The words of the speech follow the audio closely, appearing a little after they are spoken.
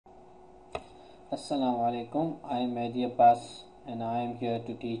Assalamu alaikum. I am Mehdi Abbas and I am here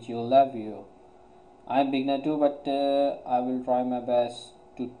to teach you Labview. I am beginner too, but I will try my best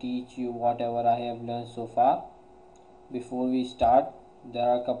to teach you whatever I have learned so far. Before we start, there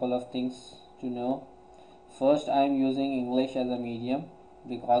are a couple of things to know. First, I am using English as a medium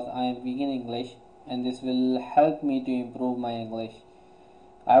because I am weak in English and this will help me to improve my English.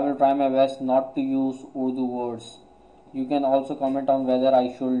 I will try my best not to use Urdu words. You can also comment on whether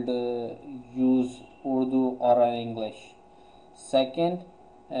I should use Urdu or English. Second,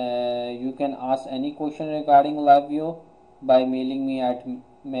 you can ask any question regarding Labview by mailing me at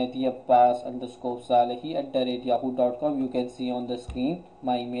mehdiabbas_salehi@yahoo.com. You can see on the screen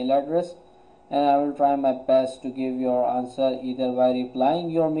my email address, and I will try my best to give your answer either by replying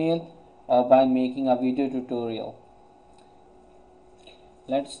your mail or by making a video tutorial.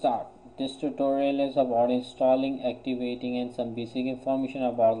 Let's start. This tutorial is about installing, activating, and some basic information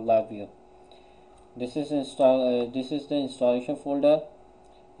about Labview. This is the installation folder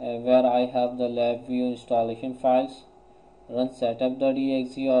where I have the Labview installation files. Run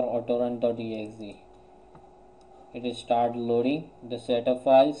setup.exe or autorun.exe. It is start loading the setup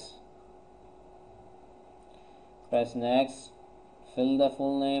files. Press next. Fill the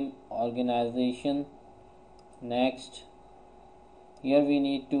full name, organization. Next. Here we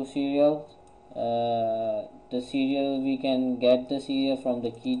need two serials. The serial, we can get the serial from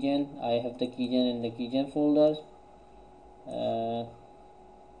the keygen. I have the keygen in the keygen folder.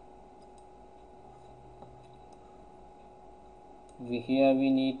 Here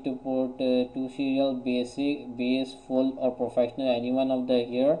we need to put two serial, basic, base, full or professional, any one of the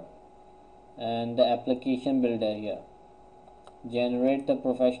here, and the application builder here. Generate the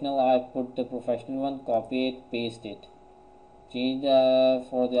professional. I put the professional one, copy it, paste it. Change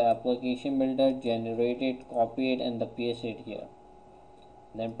for the application builder, generate it, copy it, and the paste it here.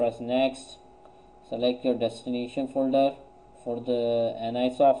 Then press next. Select your destination folder for the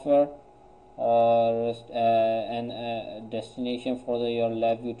NI software or destination for your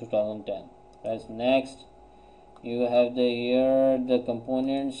Labview 2010. Press next. You have here the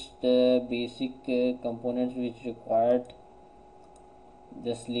components, the basic components which required.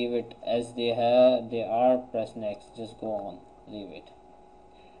 Just leave it as they are. Press next. Just go on. Leave it.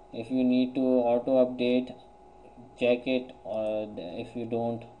 If you need to auto update, check it, or if you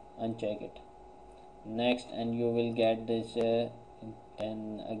don't, uncheck it. Next, and you will get this.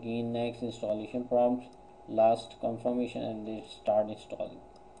 Then again next, installation prompt, last confirmation, and then start installing.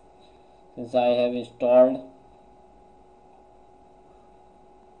 Since I have installed,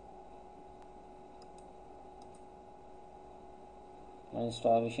 my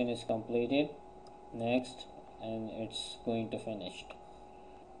installation is completed. Next, and it's going to finish.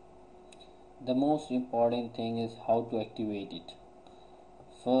 The most important thing is how to activate it.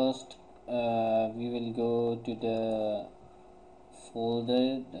 First, we will go to the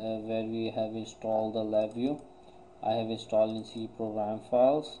folder where we have installed the Labview. I have installed in C program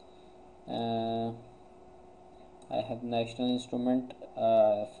files. I have National Instrument,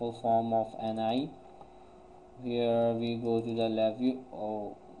 full form of NI. Here we go to the Labview.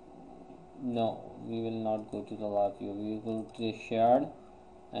 Oh no, we will not go to the Labview. We will go to the shared,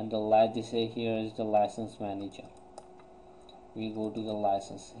 and here is the license manager. We go to the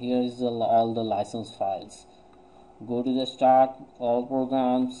license. Here is all the license files. Go to the start, all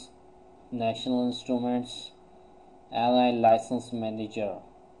programs, National Instruments, NI license manager.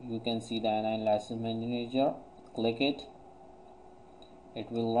 You can see the NI license manager. Click it.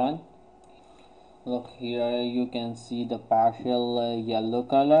 It will run. Look here, you can see the partial yellow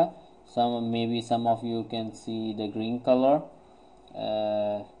color. Maybe some of you can see the green color.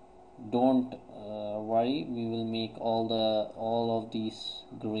 Don't worry, we will make all of these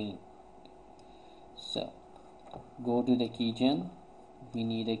green. So go to the keygen. We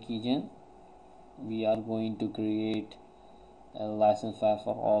need a keygen. We are going to create a license file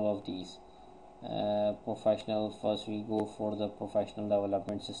for all of these. Professional, first we go for the professional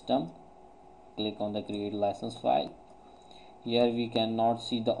development system. Click on the create license file. Here we cannot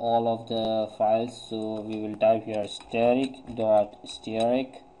see all of the files, so we will type here steric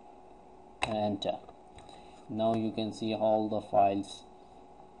and enter. Now you can see all the files.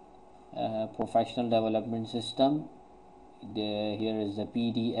 Professional development system. Here is the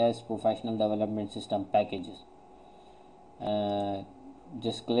PDS, professional development system packages.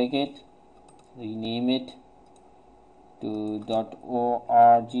 Just click it, rename it to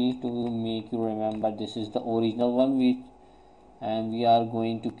 .org to make you remember this is the original one, and we are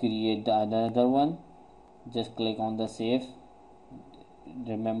going to create the another one. Just click on the save.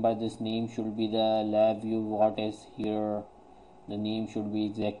 Remember, this name should be the Labview. What is here, the name should be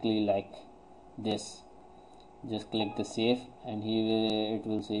exactly like this. Just click the save, and here it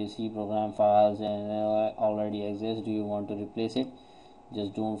will say C program files and already exists. Do you want to replace it?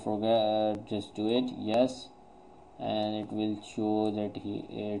 Just don't forget, just do it, yes, and it will show that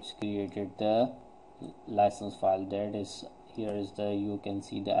it's created the license file. That is, here is the, you can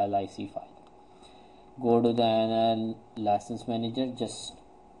see the LIC file. Go to the license manager, just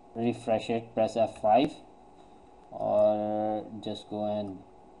refresh it, press F5, or just go and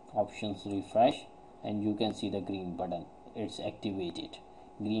options refresh, and you can see the green button, it's activated.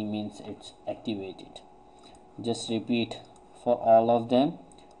 Green means it's activated. Just repeat for all of them.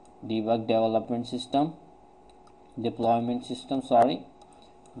 Debug development system, deployment system, sorry,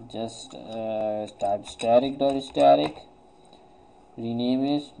 just type static, rename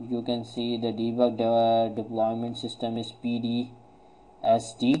it. You can see the debug deployment system is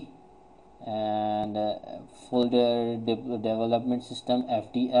PDSD, and folder development system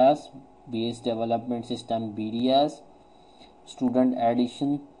FDS, base development system BDS. Student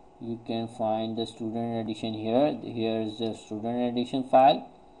edition, you can find the student edition here. Here is the student edition file.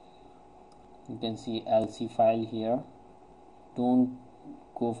 You can see LC file here. Don't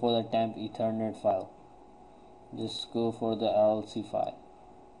go for the temp ethernet file, just go for the LC file.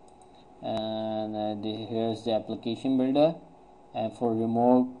 And here's the application builder. And for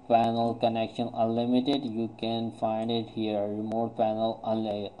remote panel connection unlimited, you can find it here, remote panel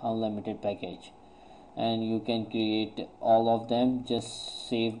unlimited package, and you can create all of them. Just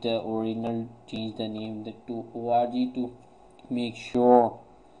save the original, change the name to org to make sure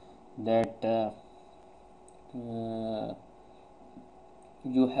that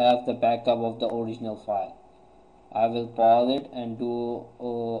you have the backup of the original file. I will pause it and do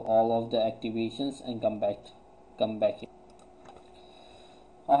all of the activations and come back here.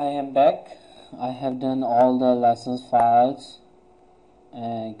 I am back. I have done all the license files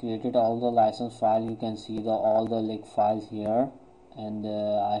and created all the license file. You can see all the lick files here, and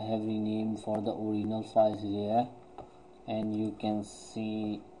I have renamed for the original files here, and you can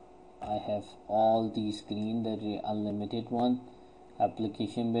see I have all these screen, the unlimited one,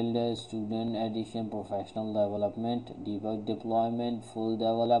 application builder, student edition, professional development, debug deployment, full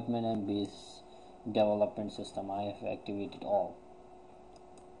development, and base development system. I have activated all.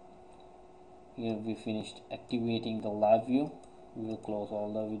 Here we finished activating the Labview. We will close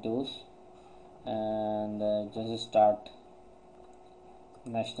all the windows and just start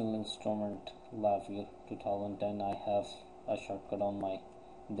National Instrument Labview 2010. I have a shortcut on my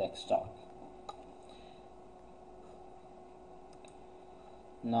desktop.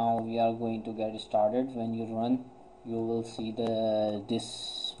 Now we are going to get started. When you run, you will see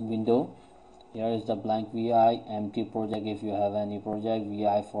this window. Here is the blank VI, empty project if you have any project,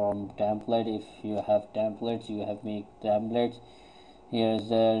 VI from template if you have templates, you have make templates. Here is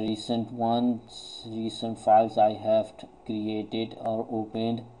the recent ones, recent files I have created or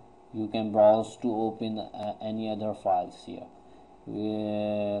opened. You can browse to open any other files here.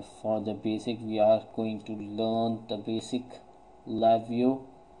 For the basic, we are going to learn the basic Labview,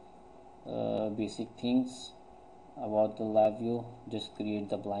 basic things about the Labview. Just create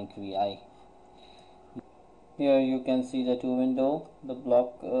the blank VI. Here you can see the two window, the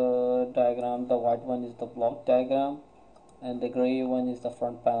block diagram. The white one is the block diagram, and the gray one is the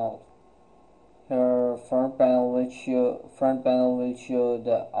front panel. Here front panel will show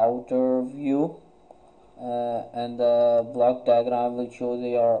the outer view, and the block diagram will show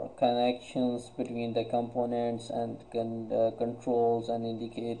your connections between the components and controls and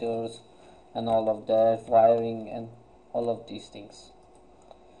indicators and all of that, wiring and all of these things.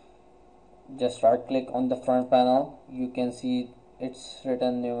 Just right click on the front panel. You can see it's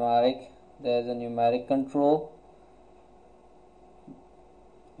written numeric. There is a numeric control.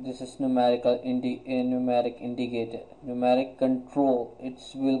 This is numeric indicator. Numeric control, it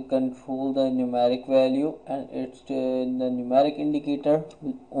will control the numeric value, and it's the numeric indicator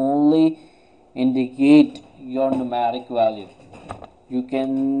will only indicate your numeric value. You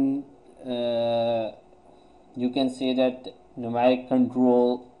can say that numeric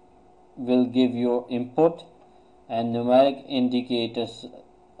control will give your input, and numeric indicators,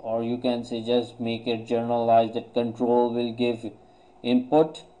 or you can say just make it generalized that control will give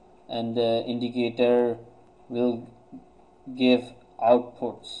input and the indicator will give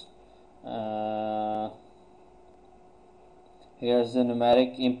outputs. Here's the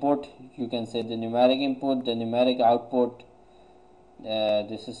numeric input. You can say the numeric input, the numeric output.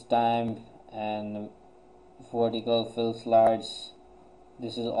 This is time and vertical fill slides.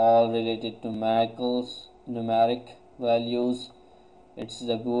 This is all related to numeric values. It's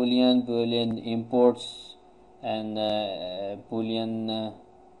the boolean imports and boolean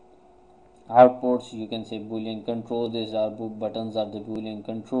outputs, you can say boolean controls. These are buttons are the boolean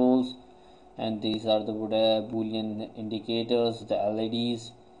controls, and these are the boolean indicators, the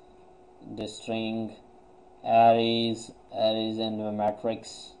LEDs, the string, arrays and the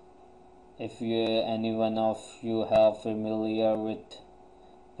matrix. If any one of you have familiar with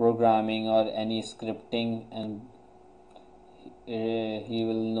programming or any scripting, and he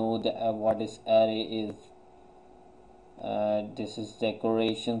will know what is array is. This is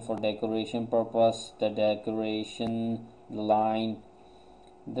decoration for decoration purpose. The decoration, the line,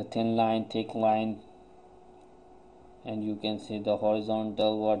 the thin line, thick line, and you can see the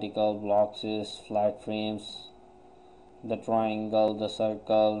horizontal, vertical blocks is flat frames, the triangle, the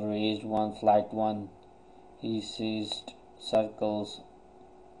circle, raised one, flat one, recessed circles,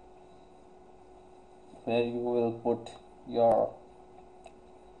 where you will put your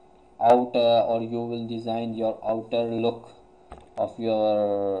outer, or you will design your outer look of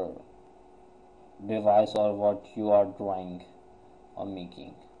your device or what you are drawing or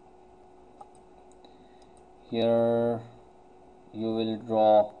making. Here you will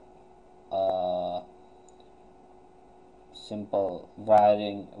draw simple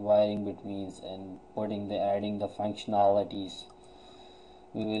wiring between and adding the functionalities.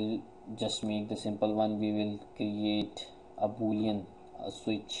 We will just make the simple one. We will create a boolean, a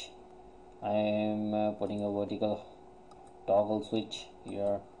switch. I am putting a vertical toggle switch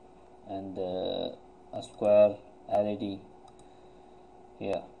here, and a square LED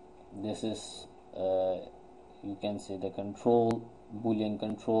here. This is you can say the control, boolean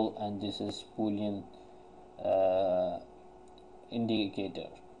control, and this is boolean indicator,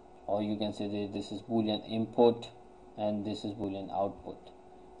 or you can say that this is boolean input and this is boolean output.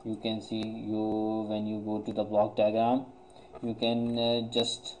 You can see, when you go to the block diagram, you can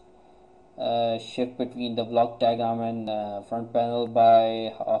just shift between the block diagram and front panel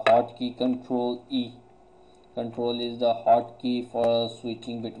by a hotkey Control E. Control is the hotkey for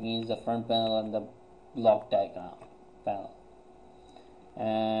switching between the front panel and the block diagram panel.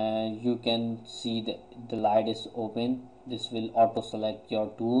 And you can see the light is open. This will auto select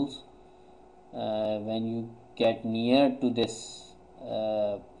your tools. When you get near to this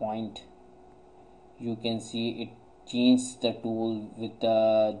point, you can see it change the tool with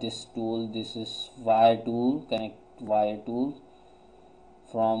this tool. This is wire tool, connect wire tool,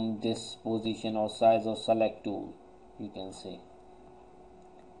 from this position or size or select tool. You can say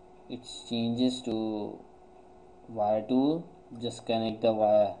it changes to wire tool. Just connect the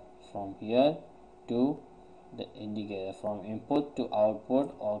wire from here to the indicator, from input to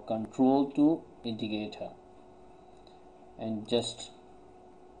output or control to indicator, and just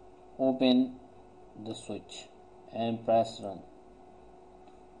open the switch and press run.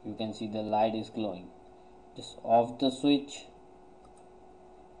 You can see the light is glowing. Just off the switch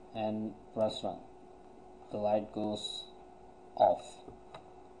and press run, the light goes off.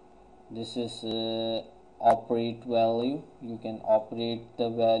 This is operate value. You can operate the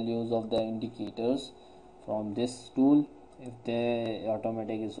values of the indicators from this tool. If the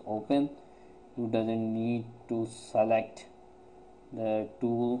automatic is open, you doesn't need to select the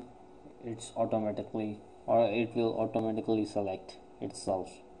tool. It's automatically, or it will automatically select itself.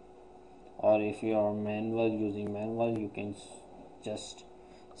 Or if you are manual, using manual, you can just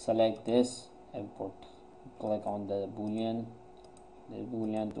select this and click on the boolean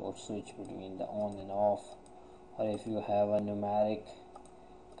to switch between the on and off. Or if you have a numeric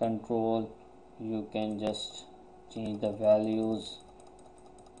control, you can just change the values.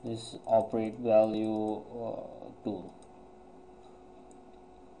 This operate value tool.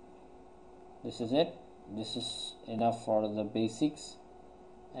 This is it. This is enough for the basics,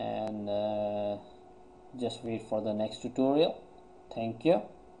 and just wait for the next tutorial. Thank you,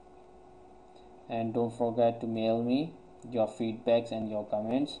 and don't forget to mail me your feedbacks and your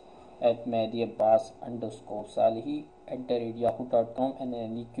comments at mehdiabbas_salihi@yahoo.com, and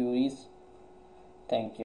any queries. Thank you.